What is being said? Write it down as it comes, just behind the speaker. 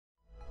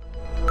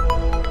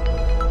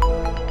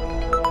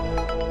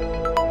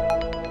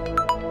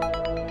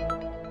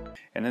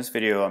In this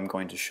video, I'm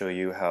going to show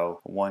you how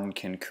one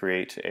can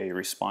create a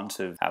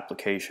responsive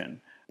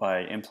application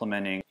by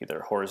implementing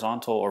either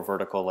horizontal or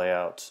vertical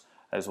layouts,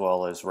 as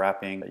well as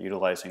wrapping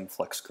utilizing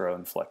FlexGrow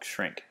and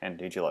FlexShrink and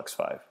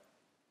DGLux5.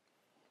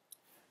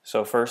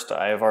 So first,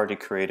 I have already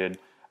created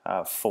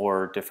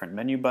 4 different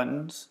menu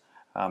buttons.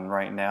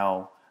 Right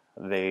now,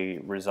 they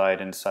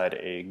reside inside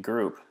a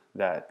group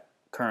that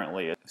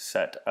currently is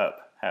set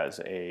up as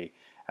a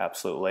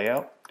absolute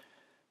layout.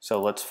 So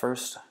let's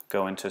first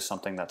go into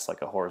something that's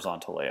like a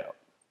horizontal layout.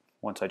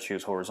 Once I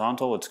choose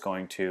horizontal, it's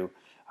going to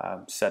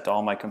set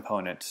all my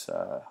components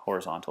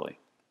horizontally.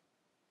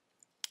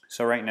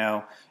 So right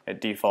now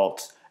it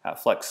defaults at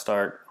flex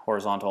start,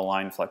 horizontal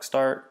align flex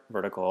start,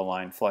 vertical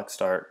align flex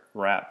start,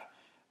 wrap,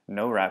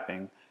 no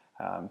wrapping,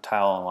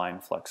 tile align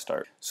flex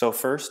start. So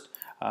first,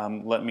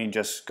 let me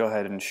just go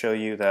ahead and show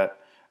you that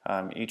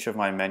each of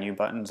my menu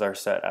buttons are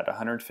set at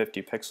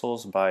 150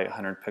 pixels by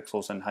 100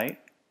 pixels in height.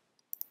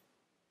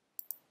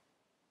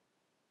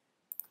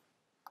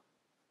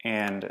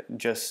 And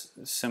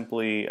just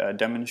simply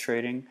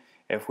demonstrating,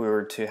 if we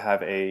were to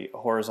have a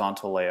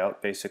horizontal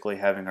layout, basically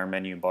having our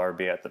menu bar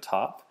be at the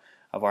top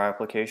of our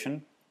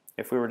application,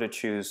 if we were to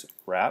choose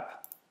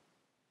wrap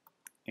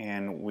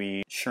and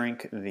we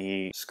shrink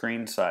the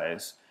screen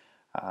size,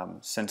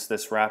 since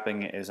this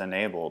wrapping is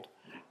enabled,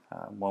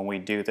 when we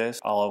do this,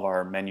 all of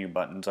our menu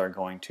buttons are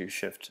going to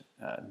shift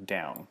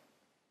down.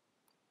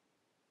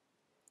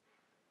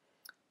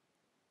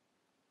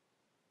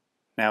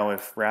 Now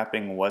if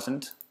wrapping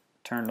wasn't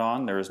turned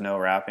on, there is no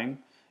wrapping,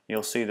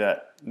 you'll see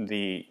that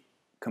the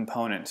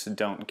components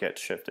don't get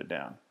shifted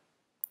down.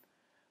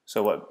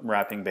 So what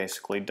wrapping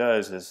basically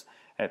does is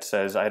it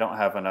says I don't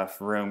have enough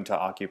room to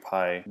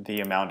occupy the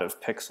amount of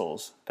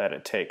pixels that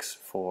it takes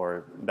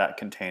for that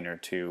container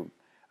to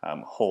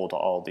hold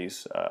all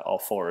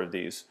 4 of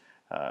these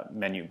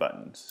menu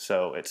buttons.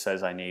 So it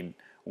says I need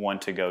one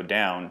to go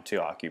down to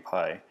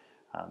occupy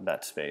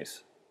that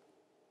space.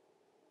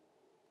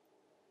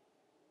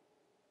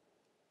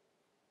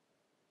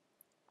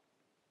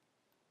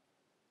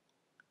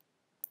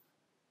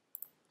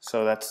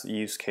 So that's the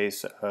use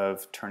case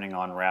of turning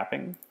on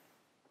wrapping.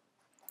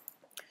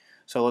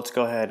 So let's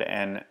go ahead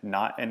and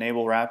not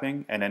enable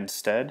wrapping, and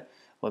instead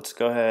let's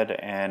go ahead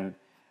and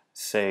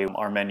say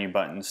our menu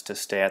buttons to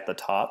stay at the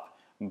top,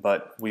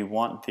 but we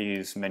want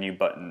these menu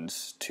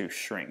buttons to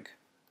shrink,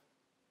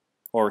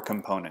 or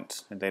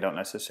components. They don't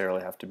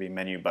necessarily have to be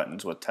menu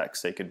buttons with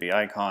text. They could be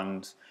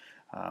icons,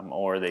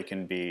 or they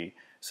can be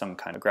some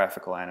kind of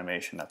graphical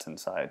animation that's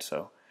inside.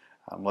 So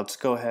let's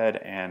go ahead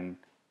and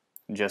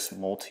just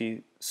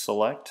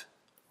multi-select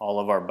all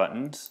of our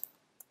buttons,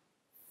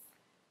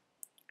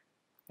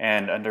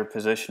 and under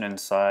position and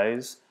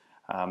size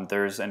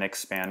there's an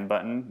expand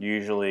button.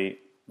 Usually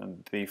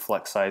the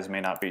flex size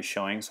may not be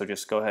showing, so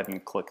just go ahead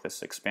and click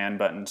this expand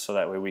button so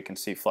that way we can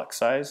see flex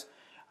size,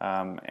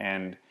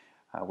 and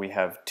we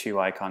have 2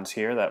 icons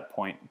here that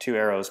point, 2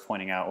 arrows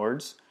pointing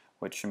outwards,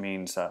 which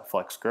means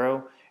flex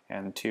grow,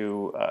 and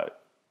 2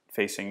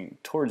 facing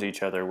towards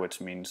each other,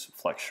 which means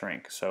flex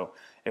shrink. So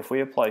if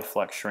we apply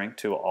flex shrink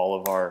to all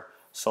of our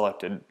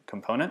selected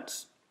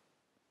components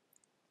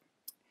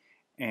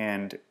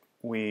and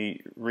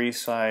we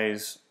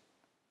resize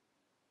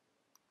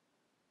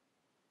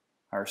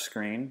our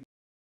screen,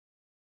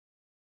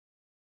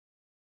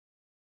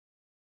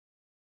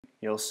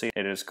 you'll see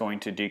it is going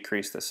to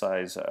decrease the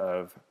size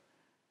of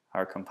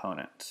our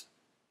components.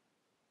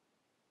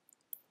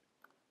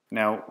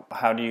 Now,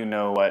 how do you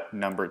know what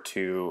number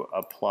to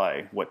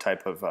apply, what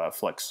type of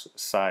flex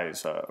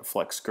size,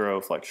 flex grow,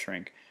 flex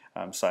shrink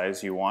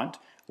size you want?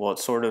 Well, it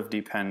sort of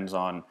depends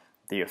on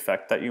the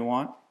effect that you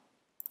want.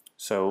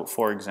 So,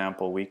 for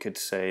example, we could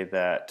say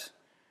that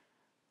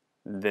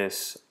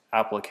this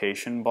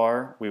application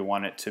bar, we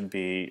want it to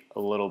be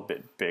a little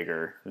bit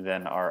bigger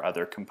than our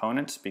other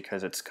components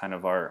because it's kind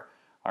of our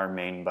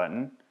main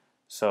button.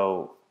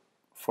 So,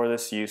 for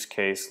this use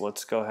case,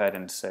 let's go ahead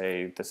and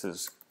say this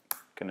is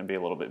going to be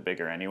a little bit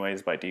bigger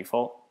anyways by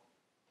default,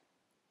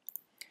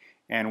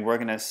 and we're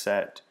going to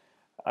set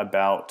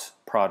about,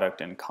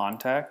 product, and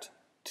contact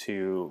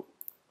to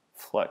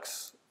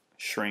flex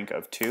shrink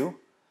of 2.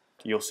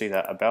 You'll see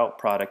that about,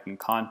 product, and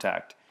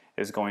contact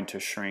is going to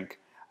shrink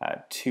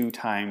 2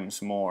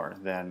 times more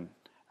than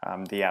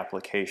the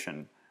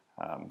application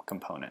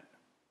component.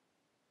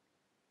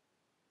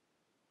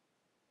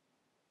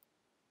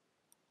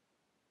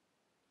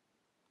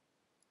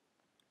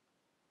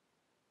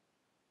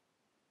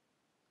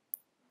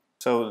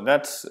 So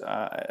that's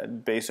a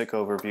basic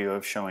overview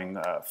of showing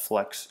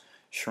flex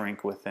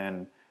shrink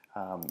within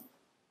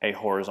a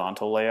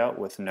horizontal layout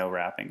with no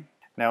wrapping.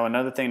 Now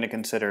another thing to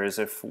consider is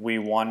if we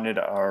wanted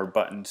our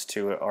buttons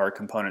to, our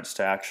components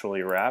to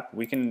actually wrap,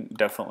 we can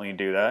definitely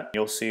do that.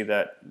 You'll see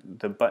that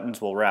the buttons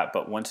will wrap,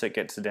 but once it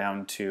gets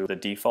down to the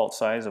default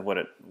size of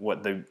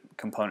what the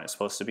component is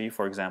supposed to be,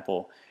 for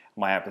example,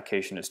 my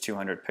application is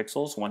 200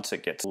 pixels, once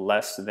it gets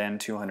less than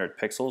 200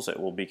 pixels, it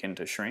will begin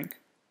to shrink.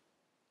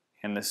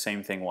 And the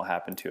same thing will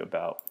happen to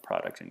about,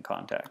 product, and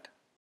contact.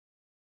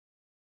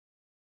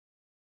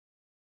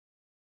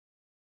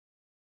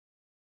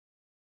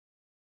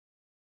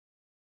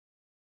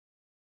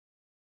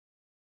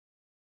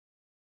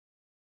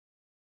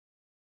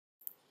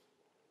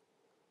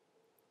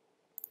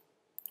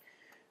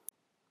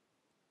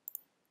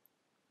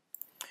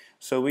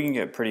 So we can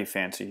get pretty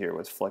fancy here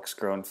with flex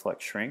grow and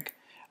flex shrink.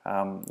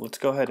 Let's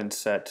go ahead and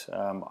set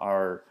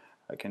our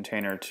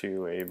container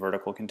to a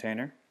vertical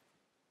container.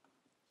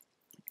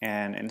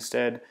 And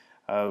instead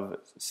of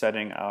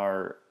setting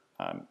our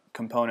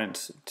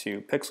components to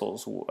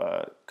pixels,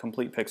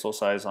 complete pixel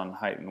size on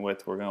height and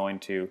width, we're going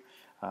to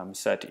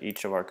set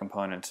each of our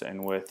components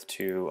in width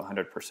to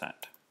 100%.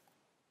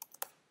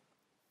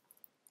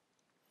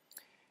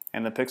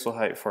 And the pixel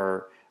height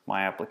for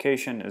my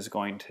application is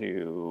going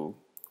to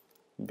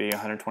be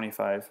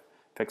 125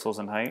 pixels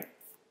in height,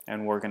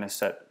 and we're going to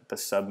set the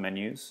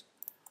submenus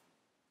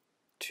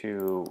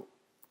to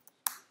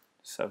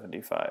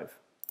 75.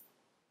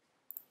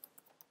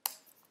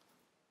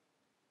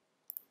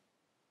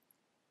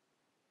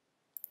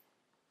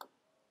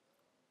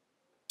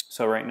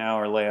 So right now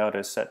our layout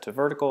is set to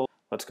vertical.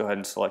 Let's go ahead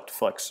and select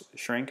flex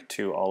shrink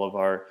to all of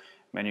our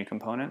menu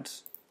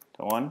components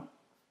to 1.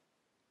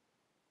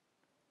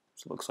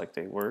 So it looks like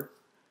they were.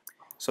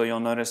 So you'll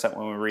notice that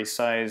when we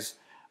resize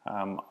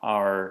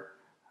our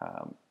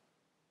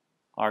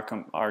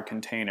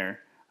container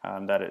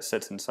that it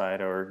sits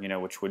inside, or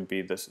which would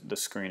be the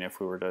screen if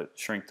we were to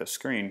shrink the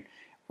screen,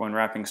 when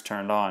wrapping's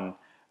turned on,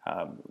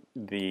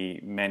 the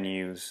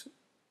menus,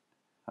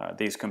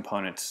 these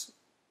components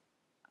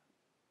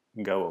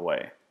go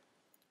away.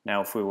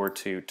 Now if we were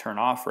to turn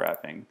off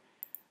wrapping,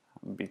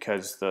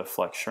 because the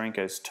flex shrink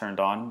is turned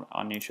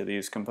on each of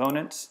these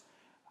components,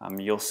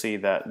 you'll see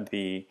that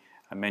the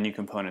menu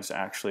components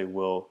actually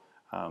will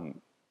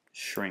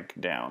shrink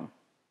down.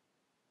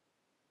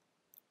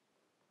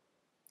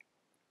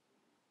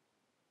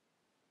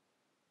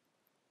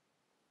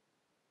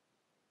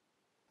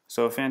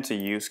 So a fancy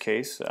use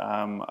case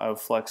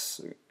of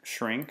flex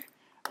shrink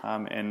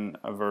in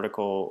a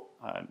vertical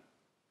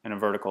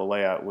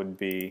layout would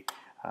be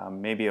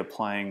maybe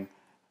applying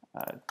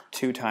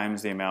 2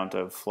 times the amount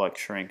of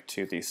flex shrink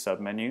to these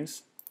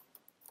submenus.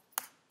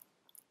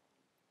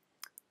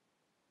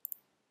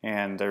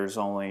 And there's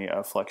only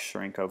a flex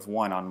shrink of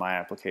 1 on my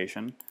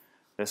application.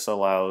 This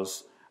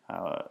allows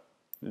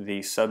the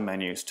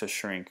submenus to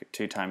shrink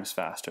 2 times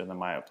faster than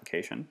my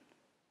application.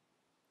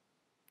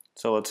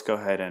 So let's go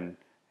ahead and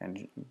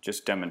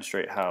just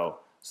demonstrate how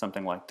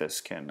something like this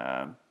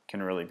can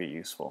really be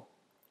useful.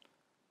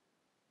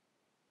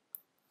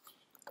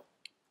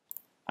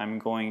 I'm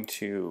going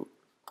to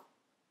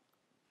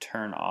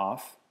turn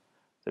off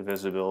the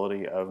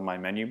visibility of my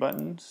menu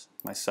buttons,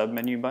 my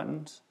submenu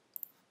buttons.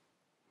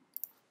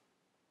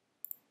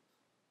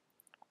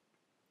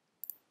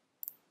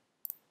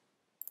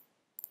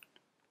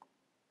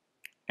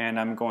 And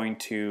I'm going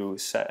to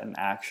set an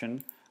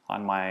action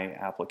on my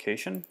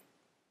application,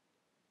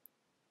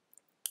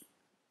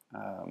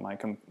 my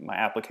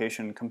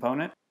application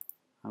component.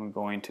 I'm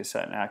going to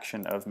set an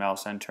action of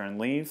mouse enter and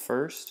leave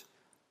first,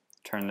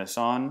 turn this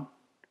on,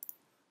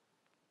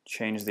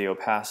 change the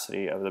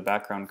opacity of the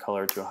background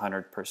color to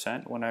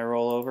 100% when I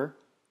roll over,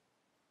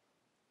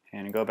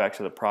 and go back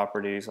to the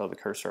properties. Oh, the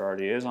cursor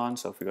already is on,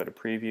 so if we go to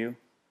preview,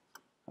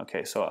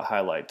 okay, so it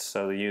highlights,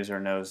 so the user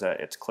knows that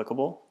it's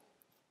clickable.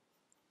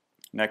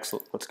 Next,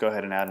 let's go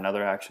ahead and add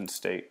another action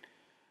state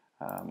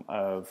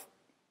of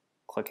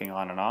clicking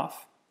on and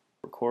off,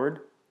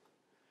 record,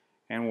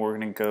 and we're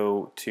going to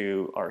go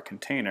to our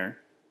container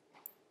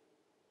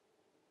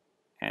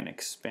and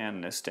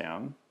expand this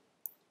down,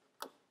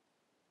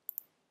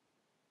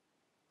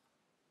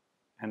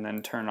 and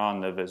then turn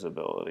on the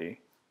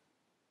visibility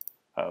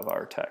of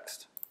our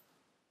text.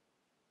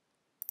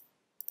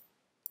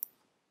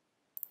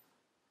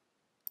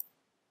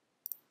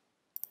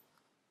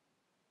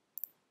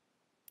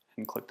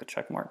 And click the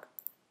check mark.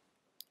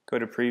 Go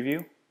to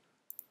preview.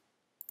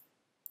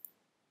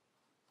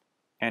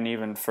 And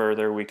even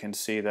further, we can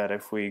see that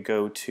if we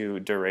go to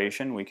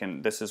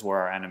duration, this is where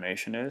our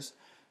animation is.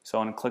 So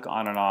when I click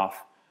on and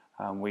off,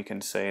 we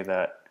can say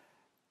that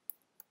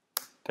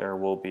there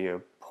will be a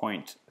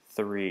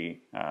 0.3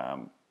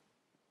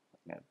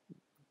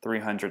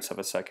 300ths of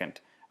a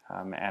second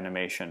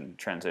animation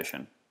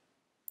transition.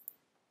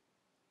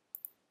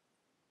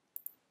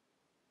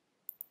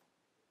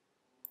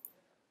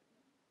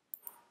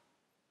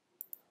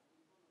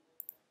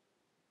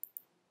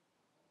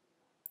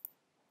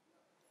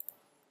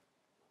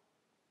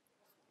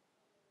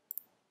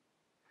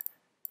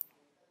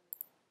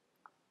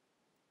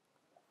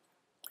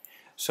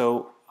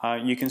 So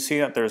you can see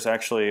that there's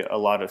actually a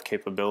lot of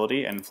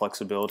capability and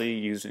flexibility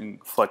using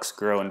flex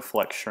grow and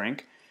flex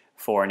shrink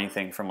for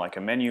anything from like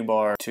a menu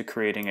bar to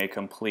creating a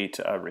complete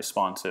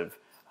responsive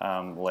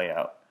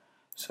layout.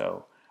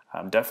 So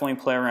definitely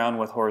play around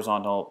with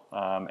horizontal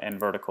and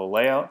vertical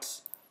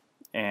layouts,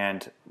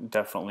 and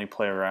definitely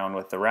play around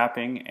with the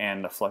wrapping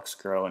and the flex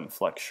grow and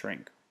flex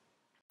shrink.